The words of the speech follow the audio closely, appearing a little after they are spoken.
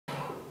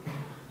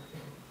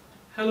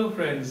Hello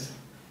friends,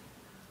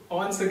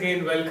 once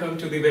again welcome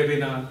to the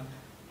webinar.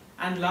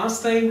 And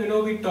last time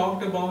we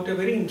talked about a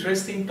very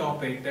interesting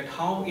topic, that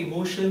how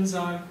emotions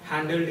are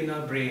handled in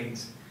our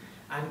brains.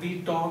 And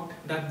we talked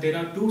that there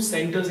are two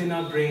centers in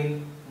our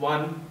brain,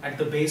 one at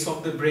the base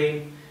of the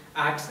brain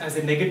acts as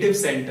a negative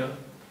center,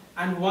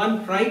 and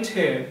one right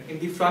here in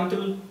the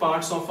frontal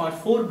parts of our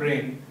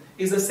forebrain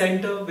is a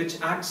center which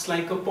acts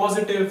like a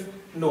positive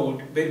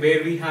node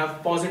where we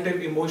have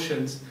positive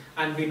emotions,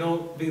 and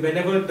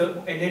whenever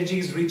the energy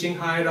is reaching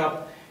higher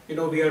up,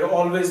 we are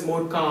always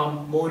more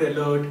calm, more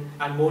alert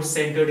and more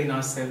centered in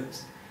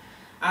ourselves.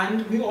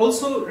 And we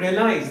also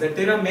realize that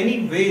there are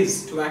many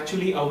ways to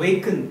actually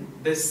awaken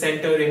this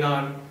center in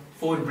our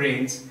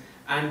forebrains,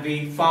 and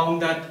we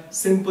found that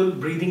simple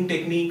breathing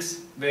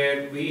techniques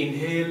where we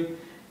inhale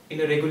in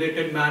a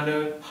regulated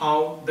manner,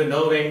 how the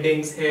nerve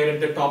endings here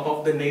at the top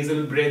of the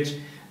nasal bridge,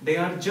 they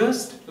are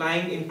just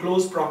lying in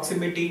close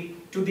proximity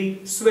to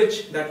the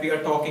switch that we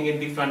are talking in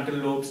the frontal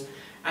lobes.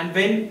 And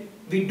when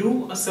we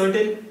do a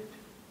certain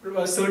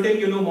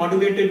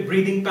modulated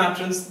breathing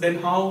patterns, then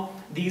how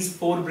these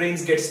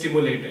forebrains get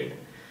stimulated.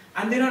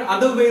 And there are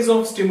other ways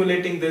of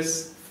stimulating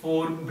this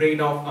forebrain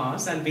of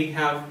ours, and we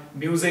have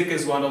music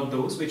is one of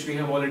those which we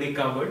have already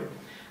covered.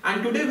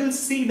 And today we'll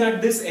see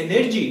that this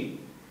energy,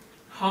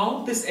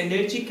 how this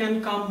energy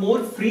can come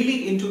more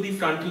freely into the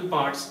frontal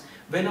parts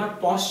when our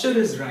posture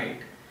is right.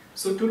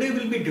 So today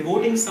we'll be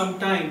devoting some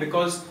time,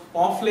 because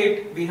of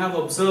late we have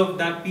observed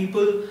that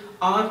people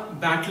are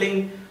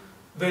battling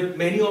with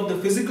many of the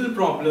physical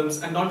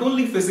problems, and not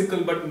only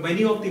physical but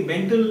many of the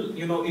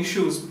mental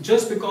issues,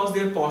 just because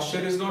their posture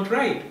is not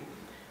right.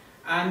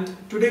 And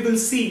today we'll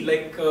see,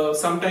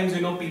 sometimes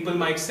people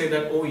might say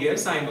that, oh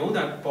yes, I know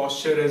that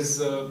posture is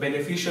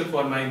beneficial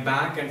for my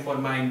back and for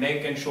my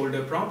neck and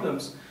shoulder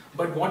problems,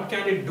 but what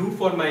can it do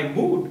for my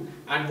mood,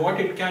 and what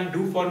it can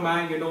do for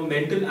my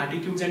mental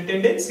attitudes and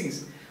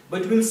tendencies?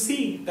 But we'll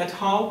see that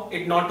how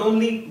it not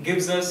only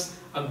gives us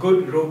a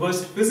good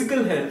robust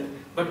physical health,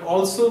 but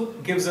also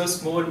gives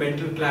us more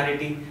mental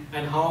clarity,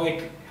 and how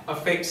it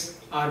affects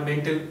our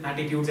mental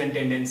attitudes and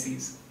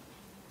tendencies.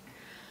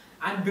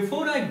 And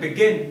before I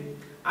begin,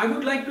 I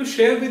would like to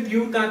share with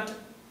you that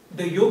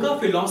the yoga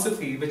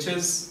philosophy, which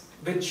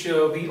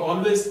we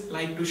always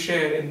like to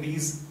share in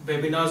these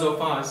webinars of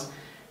ours,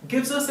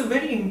 gives us a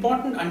very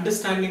important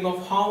understanding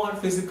of how our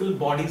physical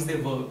bodies they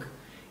work.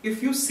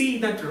 If you see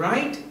that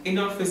right in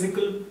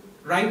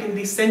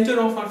the center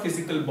of our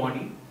physical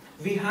body,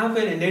 we have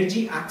an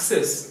energy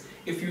axis.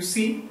 If you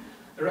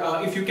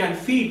can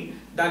feel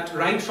that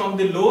right from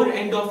the lower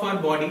end of our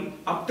body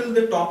up till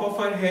the top of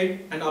our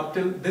head and up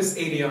till this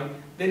area,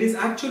 there is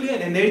actually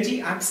an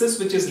energy axis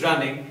which is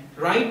running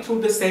right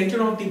through the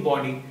center of the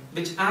body,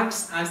 which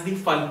acts as the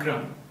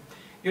fulcrum.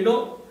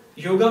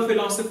 Yoga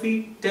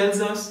philosophy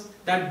tells us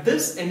that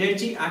this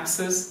energy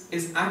axis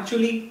is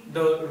actually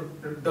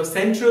the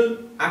central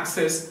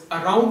axis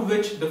around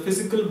which the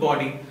physical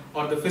body,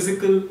 or the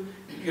physical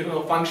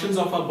functions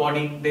of our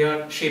body, they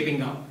are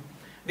shaping up.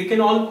 We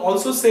can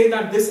also say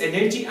that this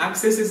energy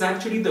axis is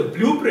actually the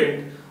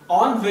blueprint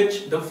on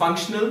which the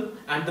functional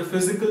and the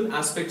physical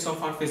aspects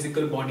of our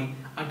physical body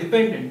are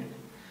dependent.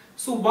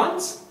 So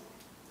once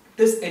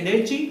this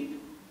energy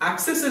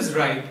axis is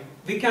right,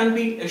 we can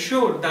be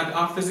assured that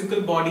our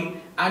physical body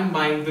and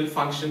mind will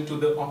function to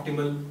the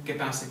optimal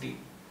capacity.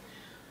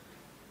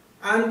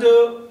 And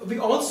we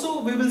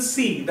will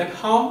see that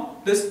how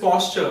this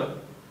posture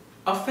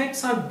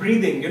affects our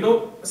breathing.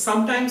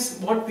 Sometimes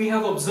what we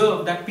have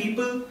observed, that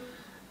people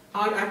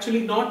are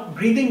actually not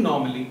breathing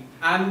normally,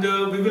 and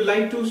we will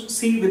like to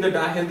see with the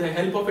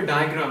help of a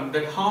diagram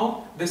that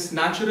how this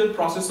natural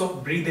process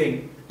of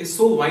breathing is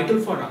so vital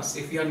for us.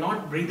 If we are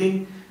not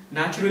breathing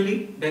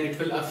naturally, then it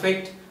will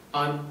affect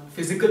our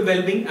physical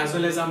well-being as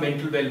well as our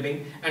mental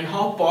well-being, and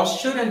how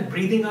posture and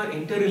breathing are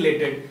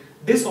interrelated.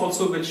 This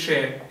also will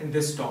share in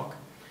this talk.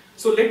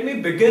 So let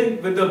me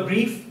begin with a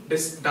brief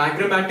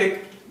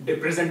diagrammatic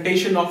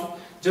representation of,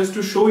 just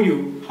to show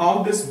you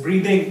how this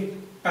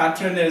breathing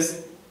pattern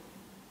is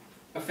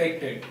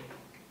affected.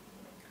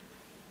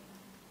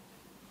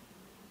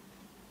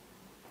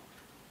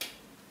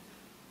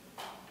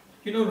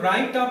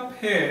 Right up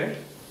here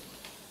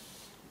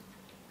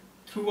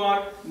through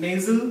our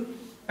nasal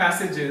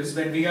passages,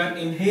 when we are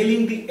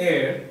inhaling the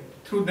air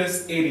through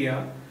this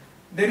area,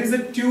 there is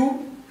a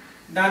tube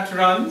that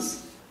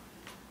runs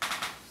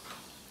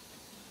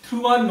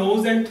through our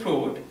nose and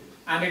throat,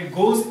 and it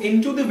goes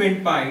into the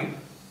windpipe,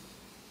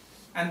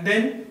 and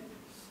then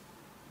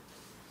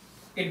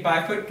it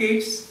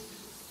bifurcates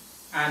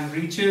and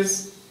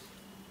reaches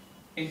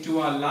into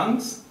our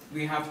lungs.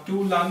 We have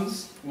two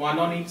lungs, one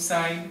on each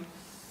side.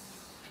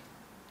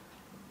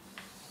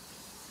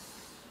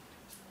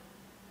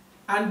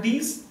 And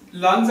these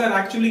lungs are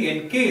actually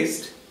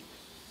encased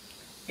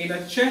in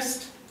a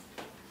chest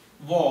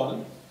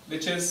wall,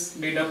 which is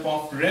made up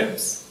of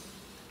ribs,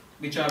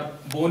 which are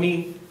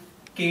bony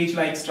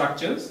cage-like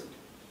structures.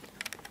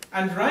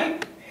 And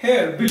right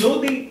here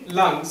below the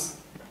lungs,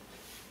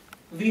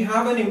 we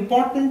have an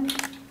important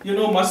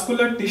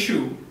muscular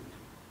tissue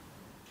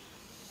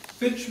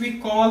which we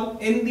call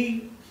in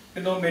the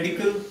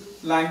medical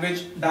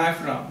language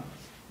diaphragm.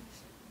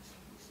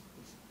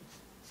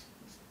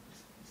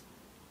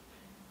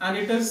 And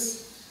it is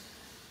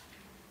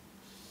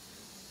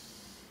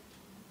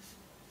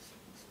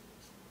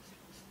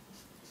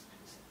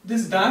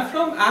this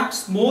diaphragm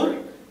acts more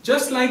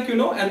just like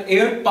an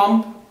air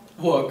pump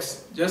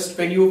works. Just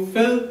when you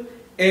fill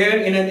air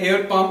in an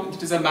air pump,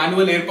 it is a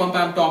manual air pump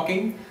I am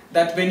talking,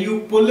 that when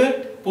you pull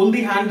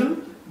the handle,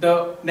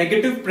 the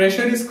negative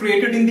pressure is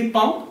created in the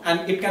pump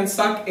and it can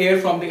suck air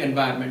from the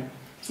environment.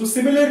 So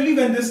similarly,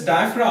 when this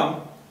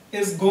diaphragm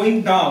is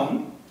going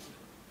down,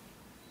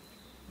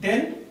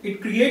 then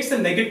it creates a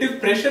negative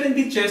pressure in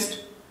the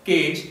chest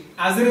cage.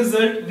 As a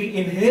result, we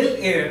inhale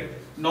air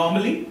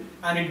normally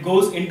and it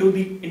goes into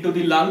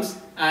the lungs,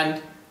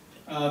 and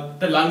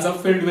the lungs are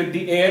filled with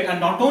the air, and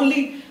not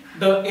only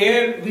the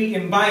air we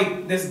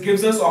imbibe, this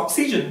gives us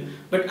oxygen,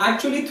 but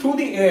actually through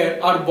the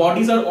air our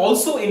bodies are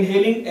also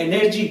inhaling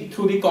energy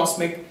through the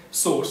cosmic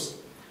source.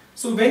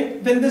 So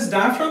when this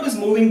diaphragm is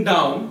moving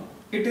down,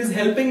 it is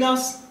helping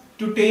us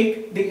to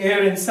take the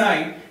air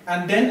inside,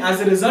 and then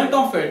as a result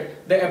of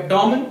it, the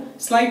abdomen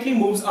slightly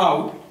moves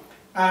out,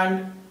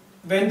 and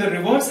when the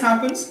reverse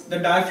happens, the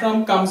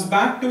diaphragm comes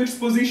back to its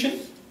position,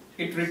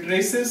 it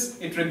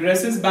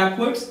regresses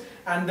backwards,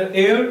 and the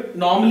air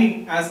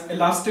normally as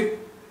elastic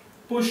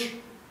push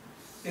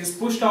is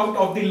pushed out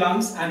of the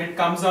lungs and it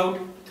comes out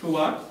through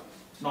our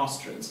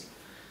nostrils.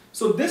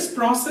 So this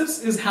process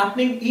is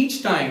happening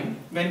each time.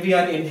 When we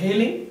are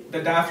inhaling,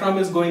 the diaphragm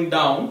is going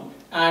down,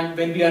 and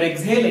when we are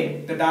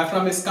exhaling, the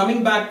diaphragm is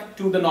coming back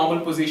to the normal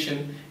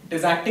position. It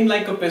is acting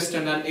like a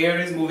piston and air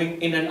is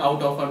moving in and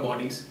out of our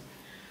bodies.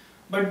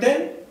 But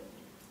then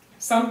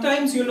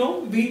sometimes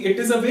it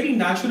is a very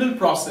natural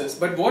process,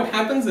 but what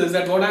happens is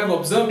that what I have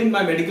observed in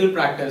my medical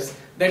practice,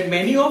 that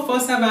many of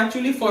us have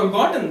actually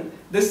forgotten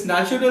this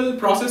natural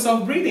process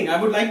of breathing.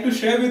 I would like to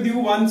share with you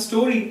one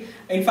story.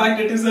 In fact,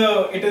 it is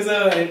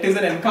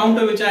an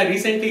encounter which I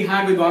recently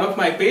had with one of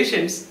my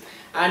patients,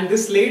 and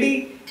this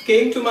lady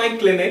came to my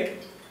clinic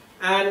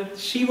and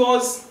she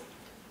was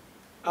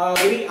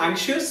very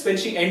anxious when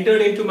she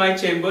entered into my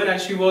chamber,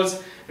 and she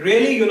was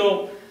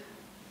really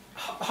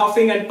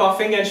huffing and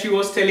puffing, and she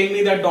was telling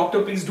me that,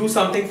 "Doctor, please do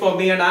something for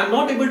me, and I am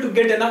not able to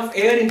get enough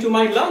air into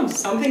my lungs.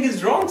 Something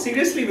is wrong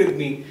seriously with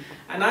me."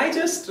 And I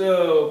just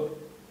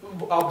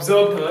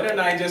observed her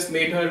and I just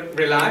made her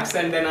relax,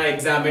 and then I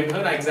examined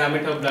her. I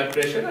examined her blood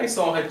pressure, I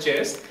saw her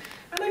chest,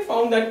 and I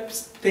found that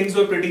things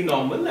were pretty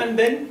normal. And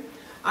then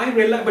I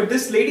realized, but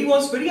this lady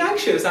was very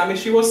anxious. I mean,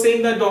 she was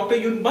saying that, "Doctor,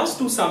 you must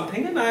do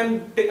something, and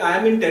I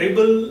am in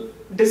terrible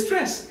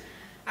distress."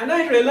 And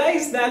I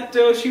realized that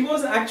she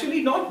was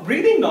actually not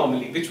breathing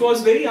normally, which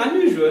was very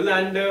unusual.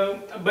 And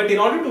but in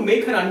order to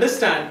make her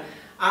understand,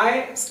 I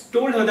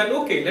told her that,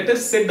 "Okay, let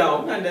us sit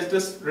down and let's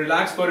just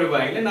relax for a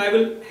while, and I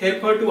will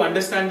help her to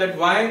understand that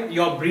why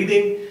your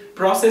breathing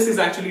process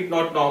is actually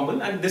not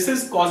normal, and this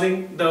is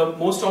causing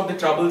most of the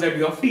trouble that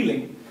you are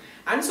feeling."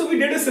 And so we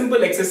did a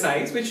simple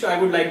exercise which I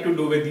would like to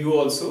do with you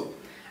also.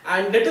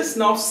 And let us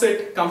now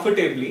sit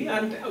comfortably,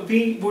 and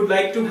we would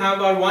like to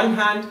have our one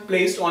hand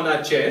placed on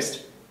our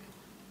chest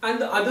and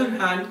the other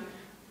hand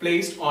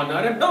placed on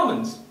our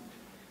abdomens.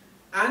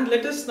 And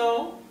let us now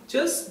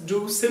just do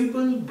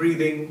simple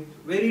breathing,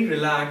 very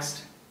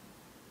relaxed,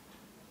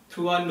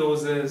 through our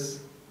noses.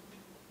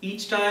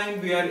 Each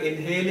time we are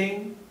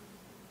inhaling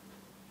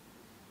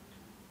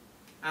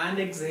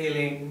and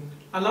exhaling,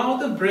 allow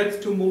the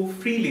breath to move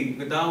freely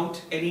without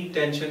any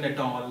tension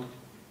at all.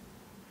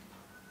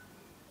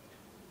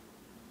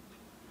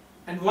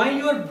 And while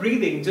you are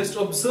breathing, just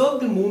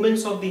observe the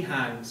movements of the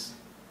hands.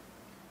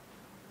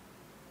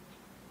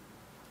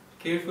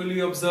 Carefully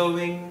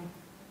observing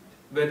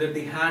whether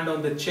the hand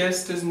on the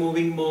chest is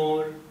moving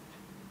more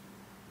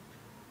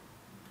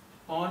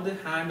or the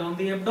hand on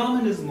the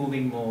abdomen is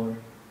moving more,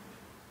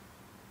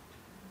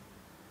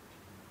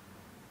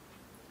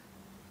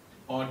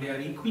 or they are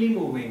equally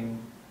moving.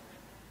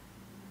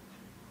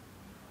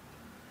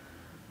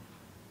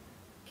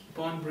 Keep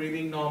on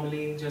breathing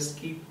normally. Just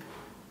keep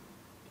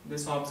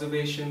this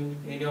observation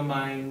in your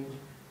mind,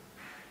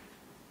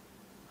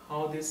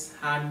 how this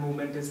hand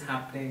movement is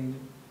happening.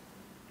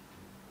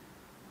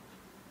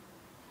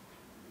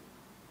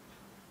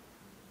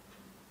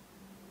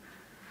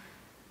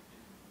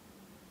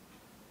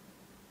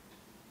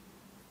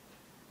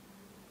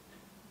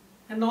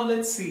 And now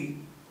let's see,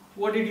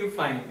 what did you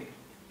find?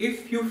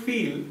 If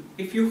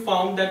you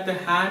found that the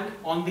hand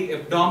on the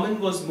abdomen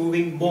was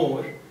moving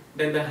more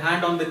than the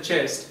hand on the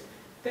chest,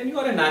 then you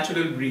are a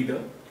natural breather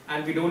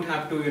and we don't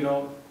have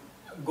to,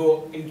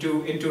 go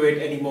into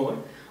it anymore.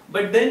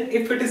 But then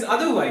if it is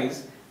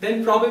otherwise,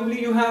 then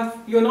probably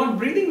you're not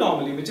breathing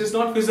normally, which is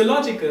not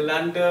physiological,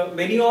 and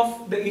many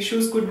of the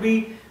issues could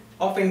be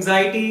of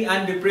anxiety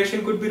and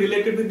depression could be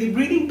related with the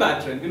breathing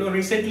pattern.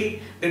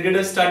 Recently they did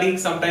a study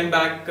sometime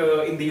back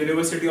in the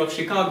University of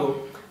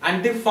Chicago,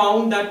 and they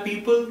found that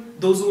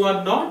those who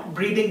are not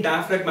breathing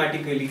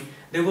diaphragmatically,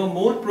 they were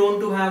more prone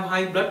to have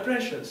high blood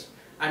pressures.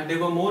 and they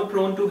were more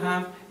prone to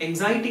have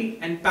anxiety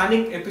and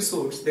panic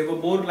episodes. They were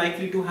more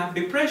likely to have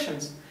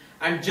depressions.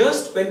 And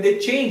just when they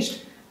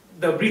changed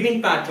the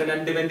breathing pattern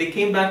and when they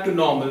came back to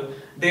normal,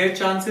 their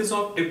chances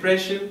of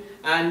depression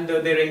and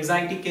their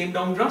anxiety came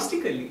down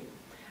drastically.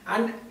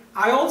 And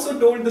I also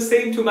told the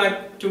same to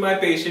my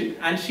patient,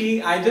 and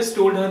I just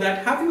told her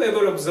that, have you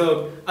ever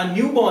observed a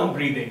newborn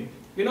breathing?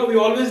 You know, we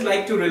always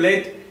like to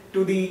relate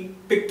to the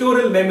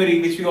pictorial memory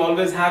which we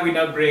always have in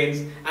our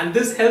brains, and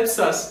this helps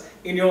us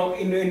in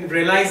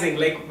realizing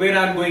like where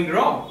I'm going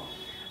wrong.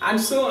 And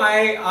so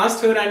I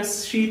asked her, and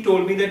she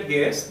told me that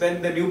yes,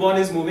 when the newborn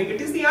is moving,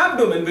 it is the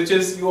abdomen which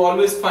is, you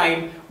always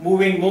find,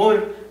 moving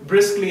more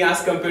briskly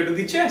as compared to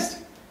the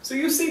chest. So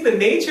you see, the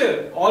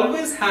nature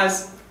always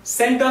has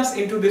sent us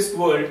into this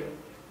world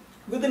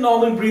with a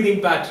normal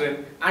breathing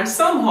pattern, and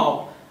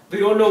somehow we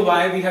don't know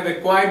why we have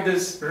acquired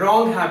this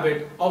wrong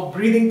habit of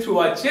breathing through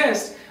our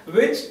chest,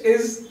 which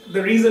is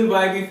the reason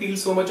why we feel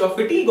so much of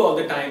fatigue all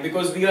the time,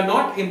 because we are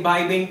not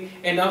imbibing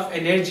enough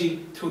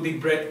energy through the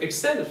breath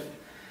itself.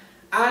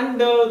 And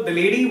the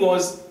lady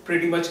was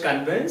pretty much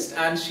convinced,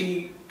 and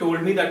she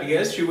told me that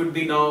yes, she would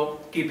be now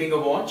keeping a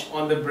watch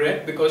on the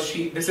breath, because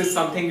this is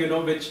something, you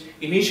know, which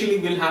initially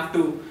we'll have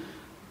to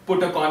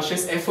put a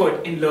conscious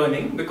effort in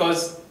learning,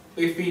 because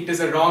if it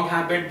is a wrong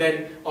habit,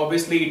 then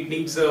obviously it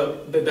needs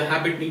the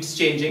habit needs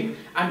changing.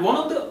 And one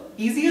of the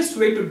easiest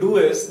way to do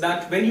is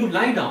that when you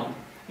lie down,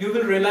 you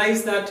will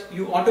realize that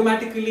you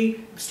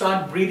automatically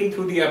start breathing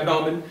through the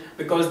abdomen,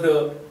 because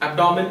the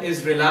abdomen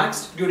is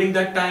relaxed during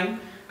that time.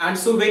 And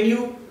so when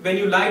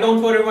you lie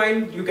down for a while,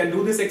 you can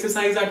do this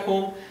exercise at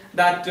home,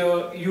 that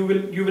you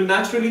will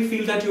naturally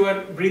feel that you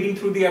are breathing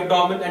through the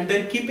abdomen, and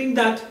then keeping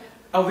that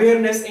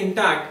awareness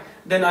intact,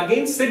 then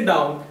again sit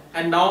down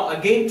and now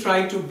again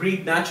try to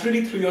breathe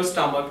naturally through your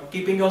stomach,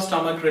 keeping your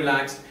stomach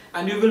relaxed,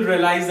 and you will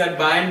realize that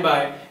by and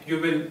by you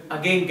will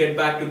again get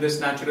back to this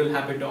natural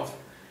habit of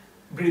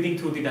breathing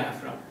through the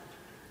diaphragm.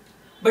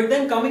 But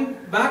then coming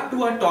back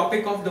to our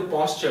topic of the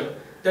posture,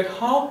 that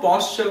how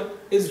posture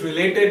is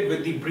related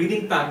with the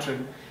breathing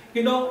pattern.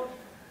 You know,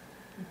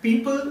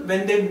 people,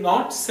 when they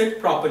not sit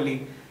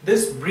properly,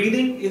 this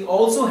breathing is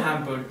also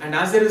hampered, and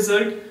as a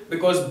result,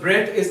 because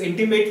breath is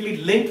intimately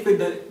linked with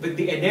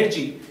the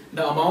energy,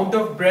 the amount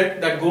of breath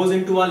that goes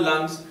into our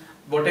lungs,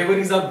 whatever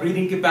is our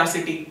breathing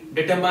capacity,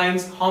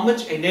 determines how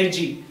much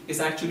energy is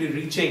actually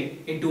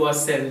reaching into our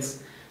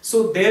cells.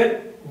 So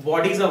their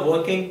bodies are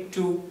working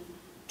to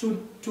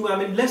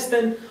less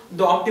than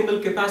the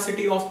optimal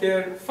capacity of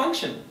their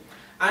function.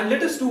 And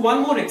let us do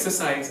one more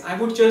exercise. I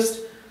would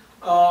just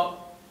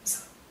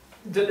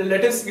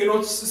let us, you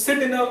know,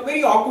 sit in a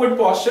very awkward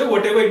posture,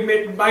 whatever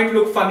it might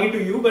look funny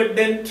to you, but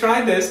then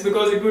try this,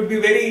 because it would be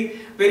very,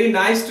 very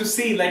nice to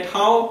see like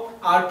how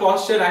our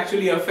posture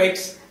actually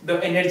affects the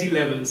energy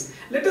levels.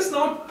 Let us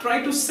now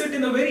try to sit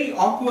in a very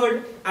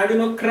awkward and, you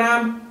know,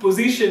 cramped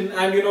position,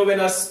 and, you know, when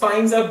our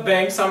spines are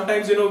bent,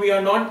 sometimes, you know, we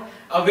are not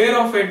aware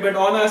of it, but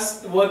on our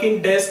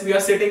working desk we are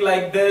sitting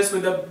like this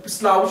with a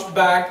slouched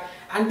back,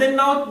 and then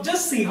now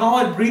just see how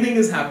our breathing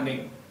is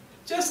happening.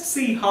 Just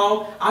see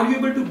how, are you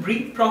able to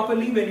breathe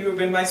properly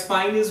when my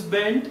spine is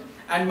bent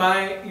and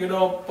my, you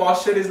know,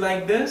 posture is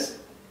like this?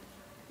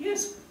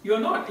 Yes, you are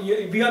not.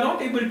 We are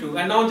not able to.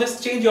 And now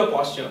just change your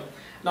posture.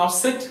 Now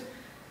sit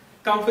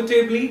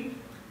comfortably,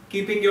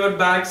 keeping your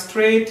back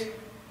straight,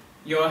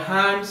 your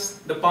hands,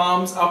 the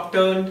palms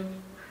upturned,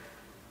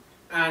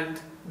 and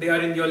they are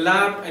in your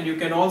lap, and you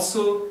can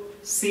also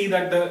see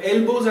that the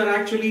elbows are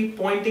actually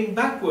pointing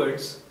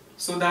backwards,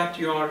 so that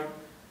your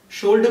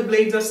shoulder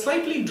blades are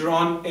slightly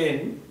drawn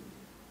in,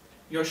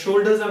 your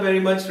shoulders are very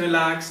much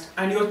relaxed,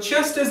 and your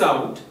chest is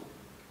out.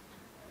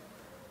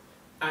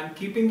 And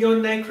keeping your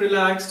neck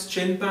relaxed,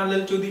 chin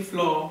parallel to the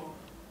floor.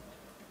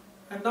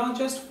 And now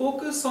just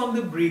focus on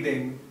the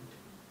breathing.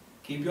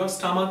 Keep your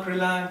stomach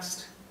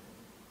relaxed.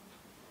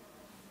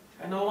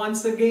 And now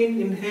once again,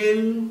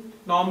 inhale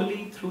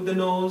normally through the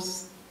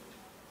nose.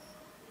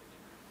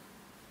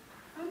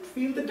 And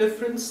feel the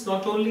difference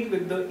not only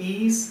with the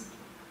ease,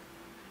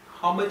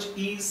 how much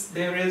ease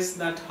there is,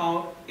 that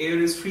how air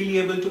is freely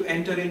able to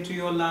enter into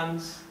your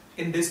lungs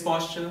in this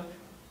posture,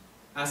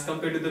 as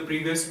compared to the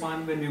previous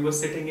one when we were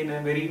sitting in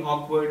a very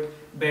awkward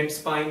bent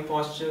spine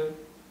posture.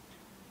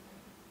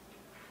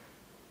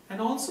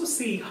 And also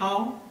see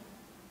how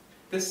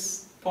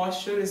this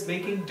posture is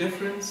making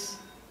difference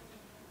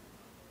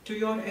to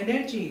your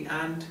energy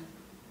and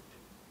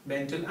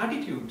mental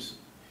attitudes.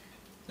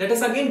 Let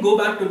us again go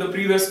back to the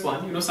previous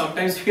one. You know,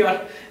 sometimes we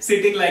are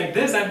sitting like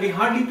this and we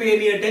hardly pay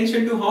any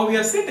attention to how we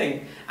are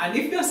sitting. And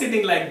if we are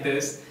sitting like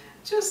this,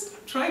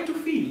 just try to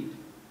feel,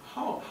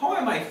 how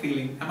am I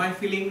feeling? Am I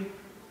feeling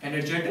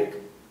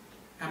energetic?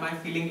 Am I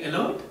feeling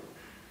alert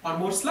or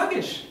more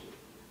sluggish?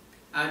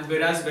 And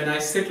whereas when I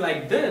sit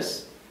like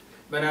this,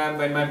 when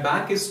my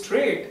back is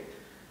straight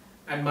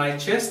and my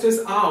chest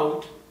is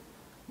out,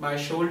 my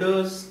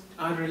shoulders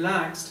are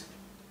relaxed,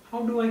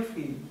 how do I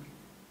feel?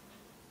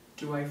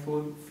 Do I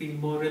feel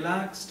more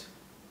relaxed?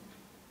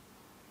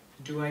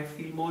 Do I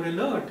feel more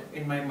alert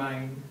in my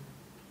mind?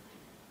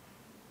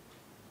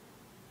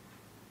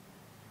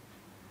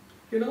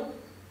 you know,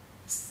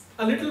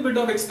 a little bit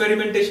of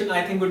experimentation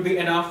I think would be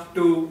enough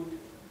to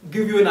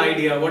give you an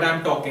idea what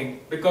I'm talking.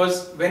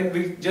 Because when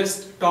we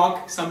just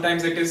talk,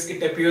 sometimes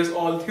it appears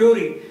all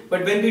theory,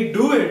 but when we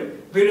do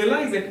it, we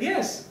realize that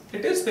yes,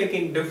 it is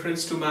making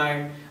difference to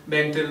my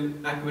mental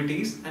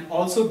activities and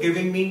also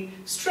giving me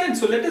strength.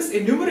 So let us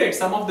enumerate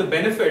some of the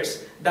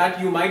benefits that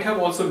you might have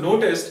also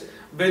noticed,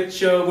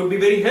 which would be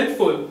very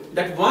helpful,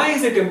 that why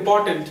is it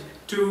important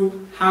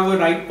to have a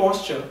right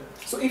posture.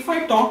 So if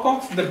I talk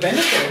of the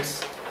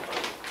benefits,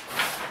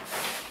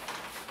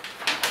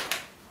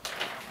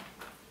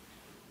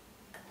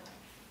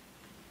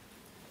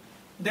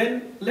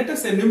 then let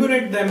us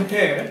enumerate them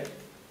here.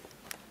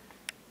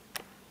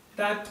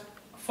 That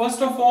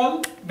first of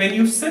all, when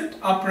you sit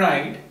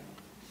upright,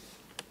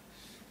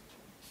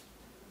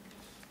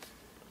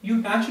 you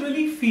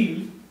naturally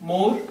feel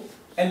more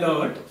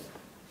alert,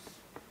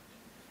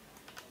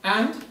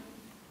 and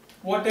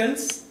what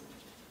else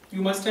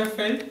you must have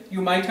felt?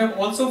 You might have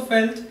also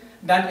felt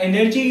that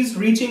energy is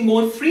reaching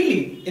more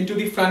freely into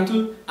the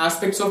frontal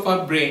aspects of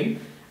our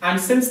brain, and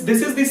since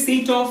this is the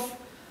seat of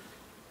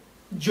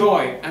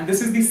joy and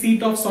this is the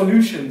seat of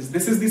solutions,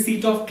 this is the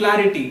seat of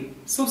clarity.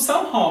 So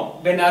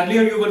somehow, when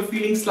earlier you were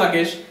feeling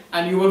sluggish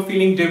and you were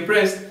feeling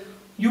depressed,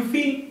 you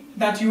feel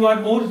that you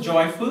are more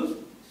joyful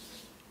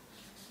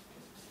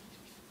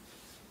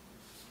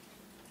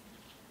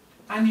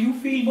and you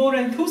feel more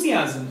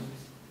enthusiasm.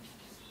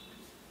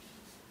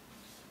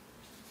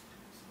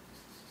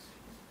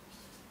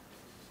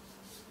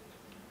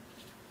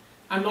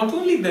 And not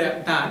only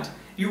that,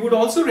 you would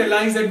also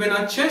realize that when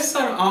our chests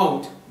are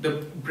out,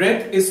 the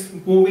breath is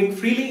moving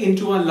freely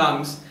into our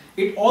lungs.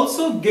 It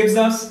also gives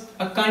us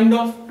a kind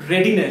of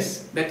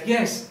readiness that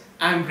yes,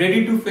 I am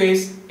ready to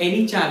face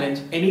any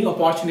challenge, any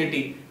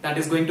opportunity that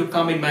is going to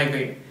come in my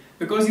way.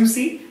 Because you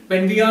see,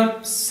 when we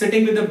are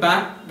sitting with the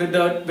back, with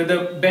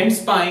the bent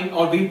spine,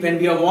 or when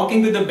we are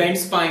walking with the bent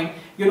spine,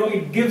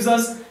 it gives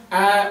us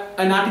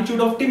an attitude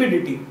of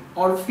timidity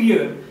or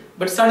fear.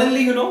 But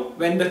suddenly,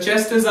 when the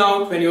chest is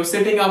out, when you're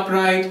sitting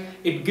upright,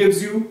 it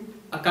gives you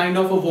a kind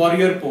of a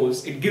warrior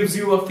pose. It gives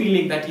you a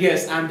feeling that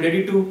yes, I'm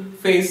ready to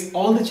face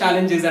all the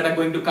challenges that are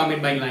going to come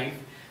in my life.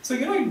 So,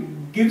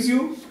 it gives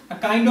you a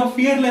kind of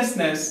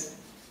fearlessness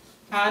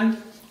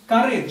and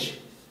courage,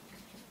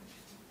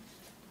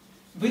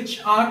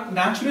 which are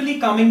naturally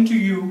coming to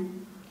you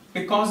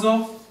because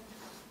of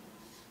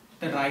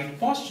the right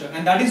posture.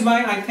 And that is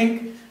why I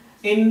think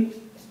in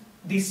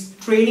this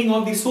training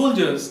of the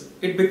soldiers,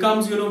 it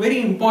becomes very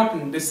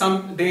important.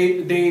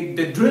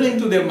 They drill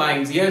into their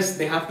minds. Yes,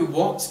 they have to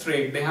walk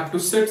straight, they have to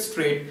sit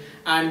straight,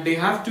 and they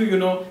have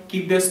to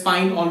keep their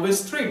spine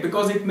always straight,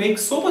 because it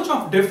makes so much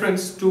of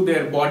difference to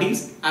their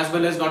bodies, as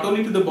well as not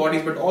only to the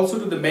bodies but also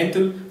to the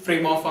mental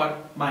frame of our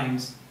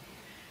minds.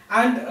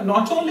 And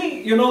not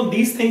only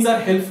these things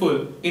are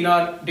helpful in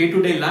our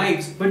day-to-day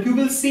lives, but you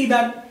will see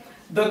that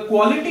the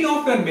quality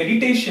of your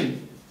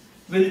meditation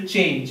will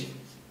change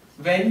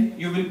when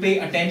you will pay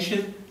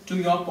attention to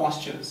your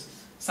postures.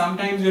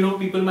 Sometimes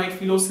people might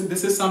feel, oh,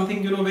 this is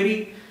something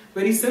very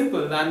very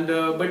simple, and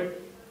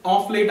but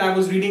of late I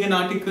was reading an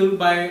article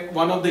by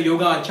one of the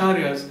yoga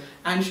acharyas,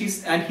 and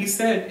he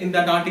said in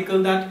that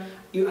article that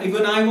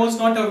even I was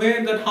not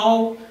aware that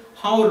how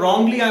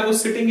wrongly I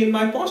was sitting in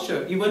my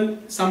posture.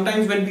 Even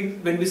sometimes when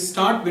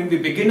we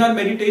begin our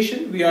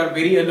meditation, we are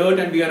very alert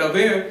and we are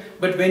aware,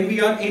 but when we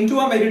are into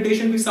our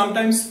meditation, we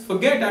sometimes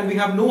forget and we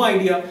have no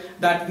idea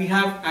that we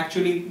have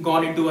actually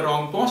gone into a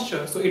wrong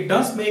posture. So it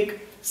does make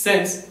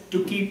sense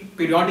to keep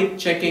periodic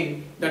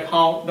checking that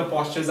how the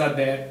postures are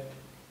there.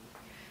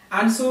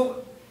 And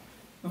so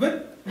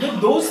with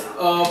those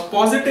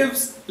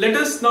positives, let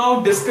us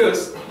now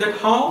discuss that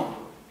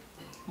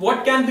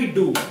what can we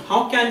do,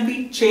 how can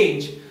we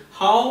change,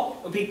 how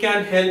we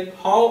can help,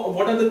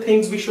 what are the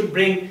things we should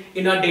bring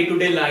in our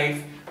day-to-day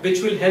life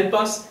which will help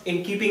us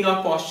in keeping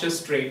our posture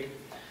straight.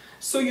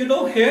 So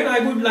here I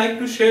would like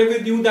to share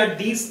with you that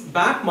these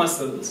back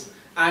muscles,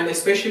 and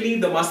especially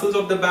the muscles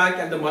of the back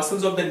and the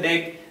muscles of the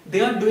neck,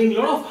 they are doing a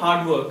lot of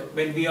hard work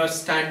when we are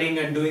standing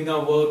and doing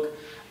our work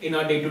in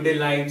our day-to-day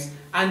lives,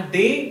 and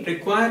they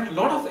require a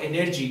lot of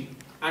energy.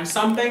 And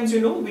sometimes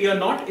we are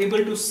not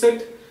able to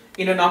sit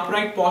in an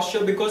upright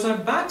posture because our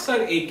backs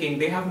are aching.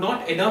 They have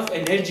not enough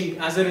energy.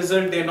 As a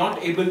result, they are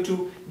not able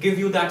to give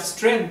you that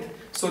strength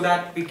so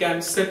that we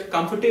can sit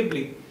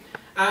comfortably.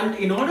 And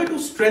in order to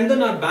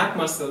strengthen our back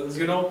muscles,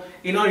 in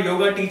our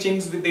yoga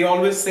teachings, they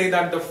always say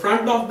that the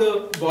front of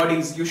the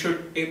bodies, you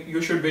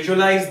should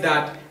visualize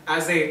that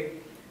as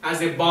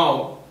a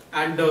bow,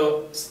 and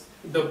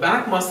the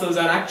back muscles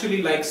are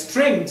actually like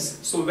strings.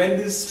 So when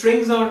these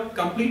strings are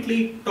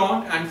completely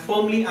taut and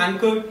firmly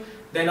anchored,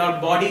 then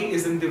our body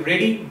is in the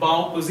ready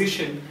bow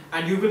position,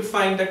 and you will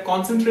find that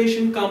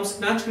concentration comes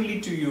naturally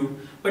to you.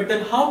 But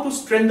then how to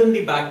strengthen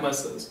the back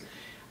muscles?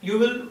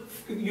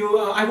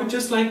 I would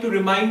just like to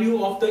remind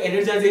you of the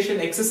energization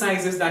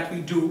exercises that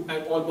we do,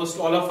 and almost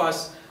all of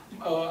us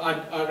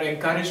are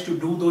encouraged to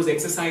do those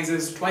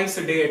exercises twice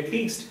a day at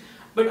least.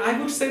 But I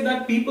would say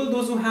that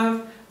those who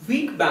have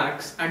weak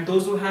backs and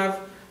those who have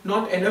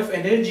not enough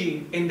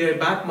energy in their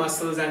back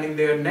muscles and in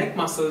their neck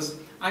muscles,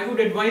 I would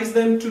advise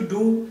them to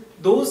do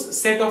those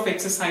set of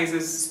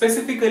exercises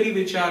specifically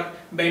which are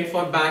meant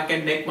for back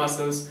and neck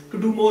muscles to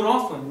do more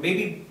often.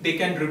 Maybe they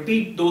can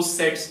repeat those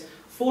sets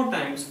 4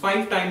 times,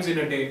 5 times in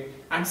a day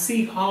and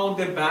see how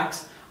their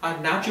backs are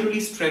naturally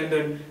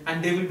strengthened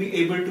and they will be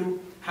able to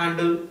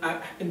handle,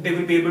 they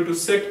will be able to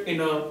sit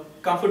in a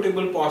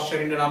comfortable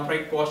posture, in an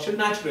upright posture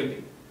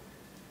naturally.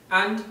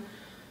 And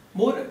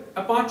more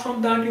apart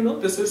from that,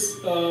 this is,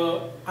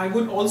 I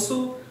would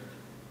also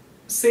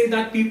say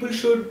that people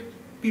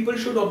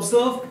should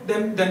observe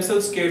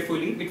themselves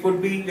carefully. It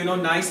would be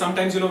nice.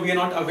 Sometimes we are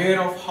not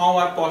aware of how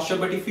our posture,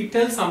 but if we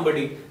tell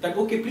somebody that,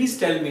 okay, please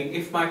tell me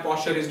if my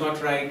posture is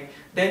not right,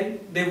 then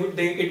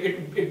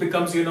it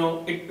becomes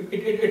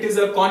it is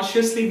a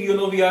consciously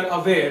we are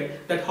aware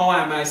that how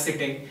am I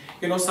sitting.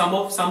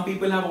 Some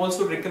people have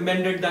also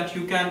recommended that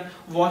you can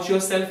watch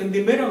yourself in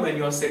the mirror when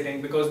you are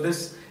sitting, because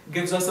this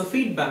gives us a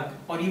feedback.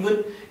 Or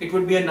even it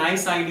would be a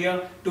nice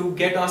idea to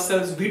get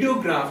ourselves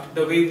videographed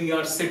the way we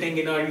are sitting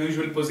in our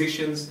usual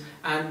positions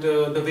and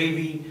the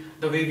way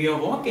we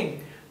are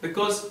walking.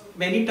 Because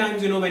many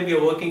times when we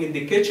are working in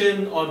the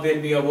kitchen, or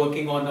when we are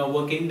working on a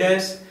working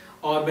desk,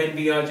 or when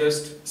we are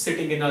just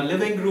sitting in our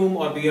living room,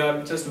 or we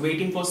are just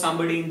waiting for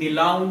somebody in the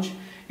lounge,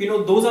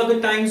 those are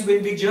the times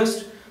when we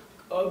just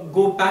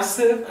go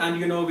passive and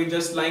we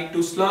just like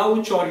to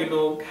slouch or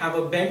have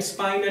a bent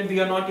spine and we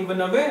are not even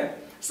aware.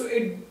 So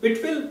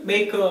it will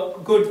make a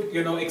good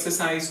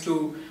exercise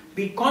to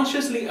be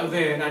consciously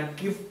aware and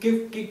keep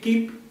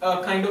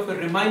a kind of a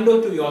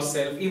reminder to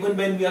yourself. Even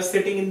when we are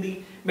sitting in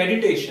the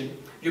meditation,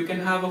 you can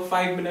have a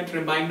 5-minute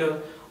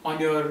reminder on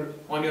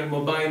your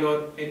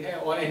mobile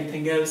or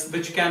anything else,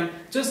 which can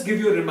just give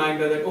you a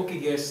reminder that, okay,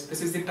 yes,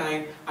 this is the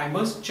time I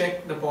must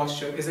check the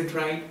posture, is it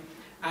right?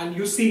 And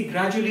you see,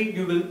 gradually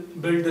you will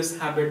build this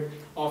habit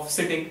of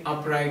sitting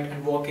upright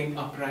and walking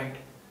upright.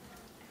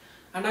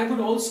 And I would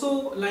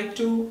also like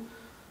to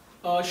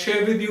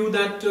share with you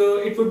that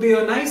it would be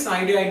a nice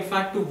idea, in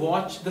fact, to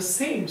watch the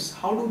saints.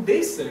 How do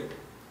they sit?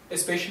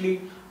 Especially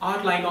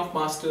our line of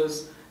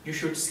masters, you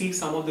should see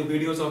some of the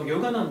videos of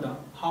Yogananda.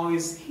 How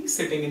is he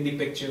sitting in the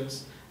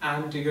pictures?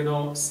 And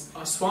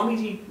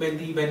Swamiji,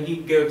 when he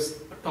gives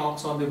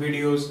talks on the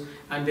videos,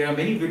 and there are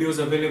many videos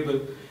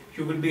available,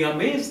 you will be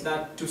amazed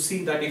to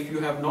see that if you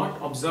have not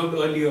observed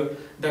earlier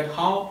that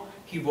how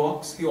he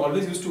walks. He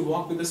always used to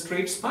walk with a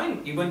straight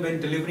spine. Even when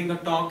delivering a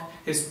talk,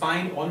 his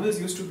spine always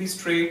used to be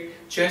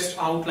straight, chest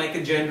out like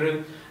a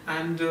general.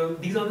 And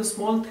these are the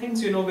small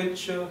things,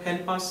 which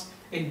help us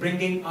in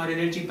bringing our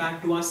energy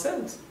back to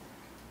ourselves.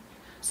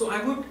 So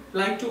I would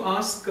like to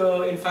ask,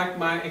 in fact,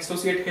 my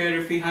associate here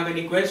if we have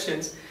any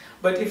questions.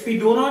 But if we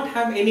do not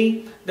have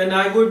any, then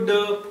I would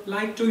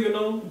like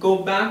to, go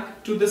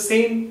back to the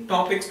same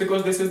topics,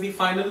 because this is the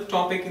final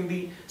topic in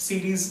the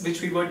series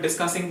which we were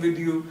discussing with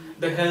you,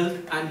 the health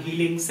and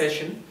healing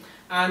session.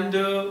 And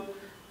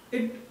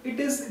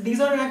these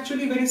are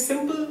actually very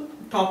simple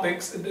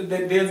topics.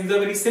 These are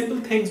very simple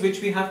things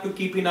which we have to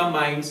keep in our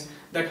minds,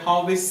 that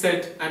how we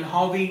sit and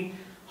how we,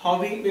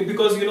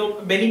 because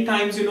many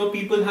times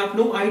people have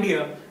no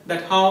idea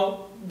that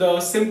how the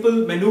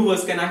simple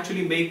maneuvers can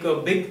actually make a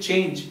big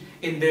change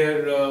in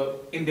their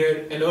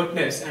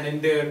alertness and in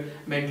their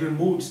mental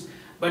moods.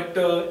 But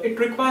it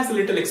requires a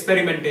little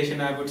experimentation,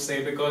 I would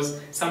say,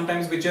 because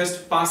sometimes we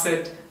just pass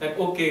it that,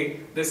 okay,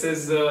 this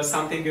is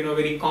something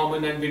very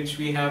common and which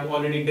we have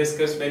already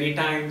discussed many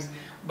times.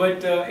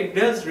 But it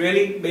does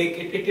really make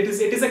it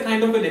is a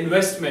kind of an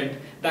investment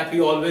that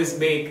we always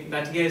make,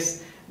 that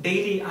yes,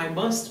 daily I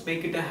must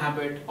make it a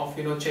habit of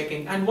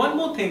checking. And one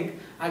more thing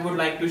I would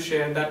like to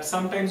share, that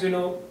sometimes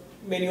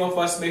many of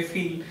us may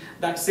feel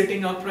that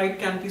sitting upright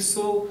can be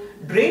so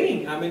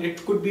draining. I mean,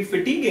 it could be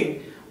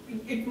fatiguing.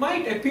 It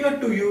might appear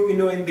to you,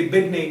 in the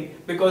beginning,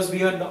 because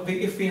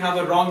if we have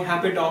a wrong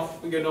habit of,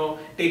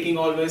 taking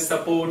always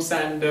supports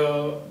and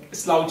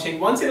slouching.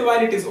 Once in a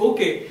while it is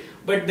okay,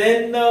 but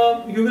then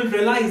you will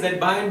realize that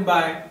by and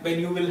by, when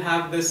you will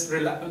have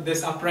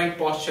this upright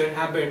posture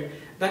habit,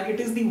 that it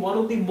is one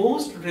of the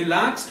most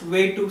relaxed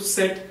way to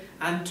sit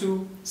and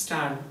to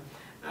stand.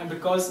 And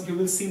because you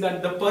will see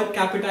that the per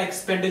capita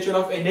expenditure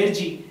of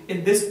energy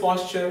in this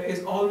posture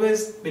is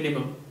always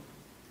minimum,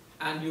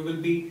 and you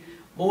will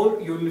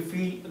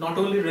feel not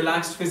only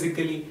relaxed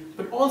physically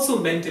but also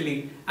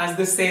mentally, as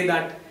they say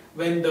that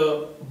when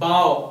the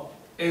bow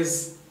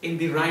is in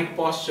the right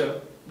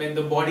posture, when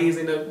the body is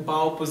in a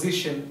bow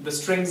position, the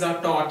strings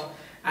are taut,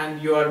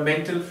 and your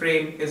mental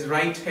frame is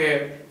right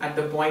here at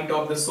the point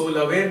of the soul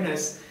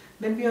awareness,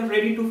 then we are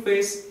ready to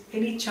face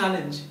any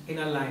challenge in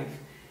our life.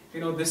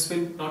 This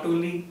will not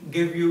only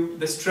give you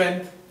the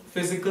strength,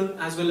 physical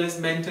as well as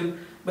mental,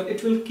 but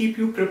it will keep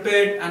you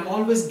prepared and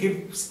always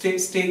keep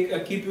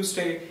you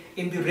stay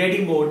in the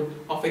ready mode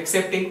of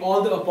accepting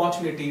all the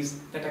opportunities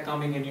that are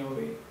coming in your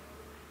way.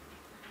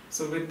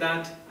 So with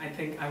that, I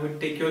think I would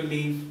take your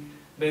leave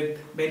with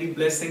many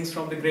blessings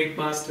from the great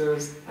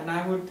masters, and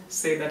I would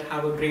say that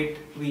have a great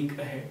week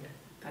ahead.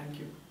 Thank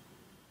you.